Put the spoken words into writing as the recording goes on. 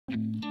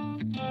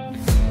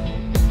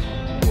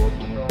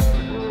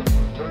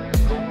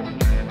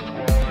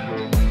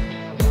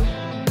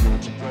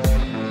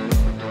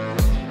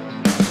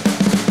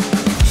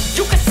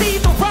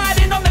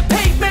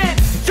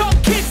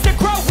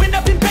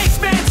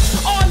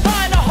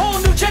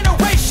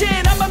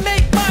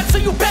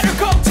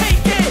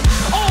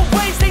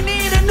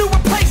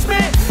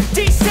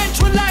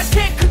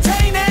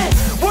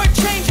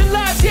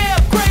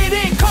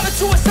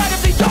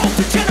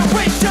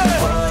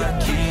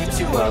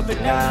up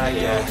at night,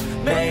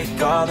 yeah.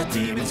 Make all the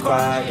demons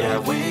quiet, yeah.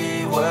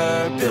 We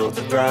were built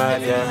to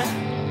thrive,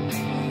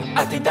 yeah.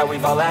 I think that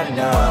we've all had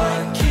enough.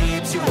 What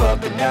keeps you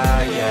up at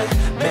night, yeah.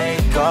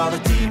 Make all the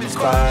demons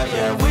quiet,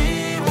 yeah.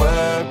 We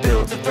were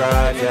built to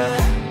thrive, yeah.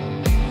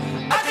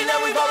 I think that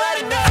we've all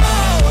had enough.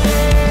 Oh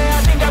yeah,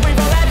 I think that we've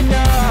all had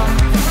enough.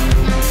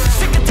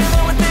 Sick of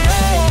dealing with the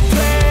old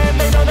plan.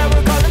 They know that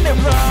we're calling it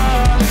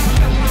wrong.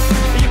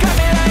 You got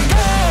me like,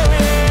 oh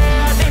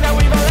yeah, I think that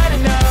we've all had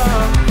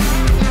enough.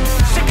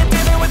 Sick of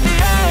dealing with the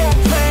old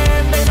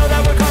plan. They know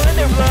that we're calling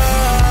it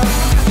wrong.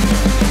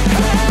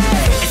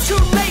 Hey, it's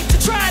too late to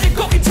try to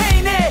go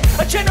contain it.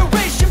 A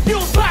generation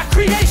fueled by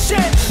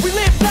creation. We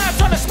live lives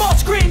on a small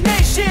screen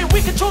nation.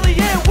 We control the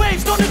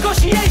airwaves, no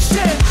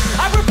negotiation.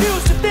 I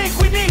refuse to think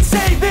we need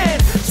saving.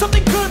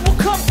 Something good will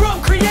come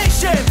from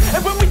creation.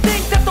 And when we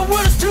think that the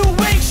world is too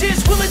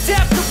anxious, we'll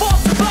adapt,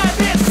 evolve, survive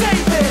and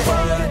save it.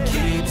 What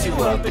keeps you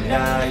up at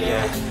night,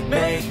 yeah.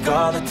 Make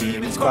all the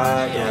demons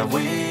quiet, yeah.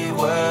 We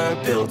were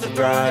built to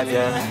thrive,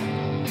 yeah.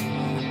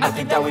 I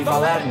think that we've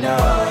all had enough.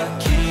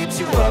 What keeps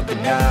you up at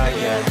night,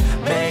 yeah.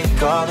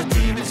 Make all the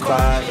demons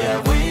quiet, yeah.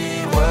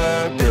 We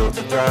were built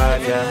to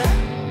thrive,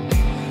 yeah.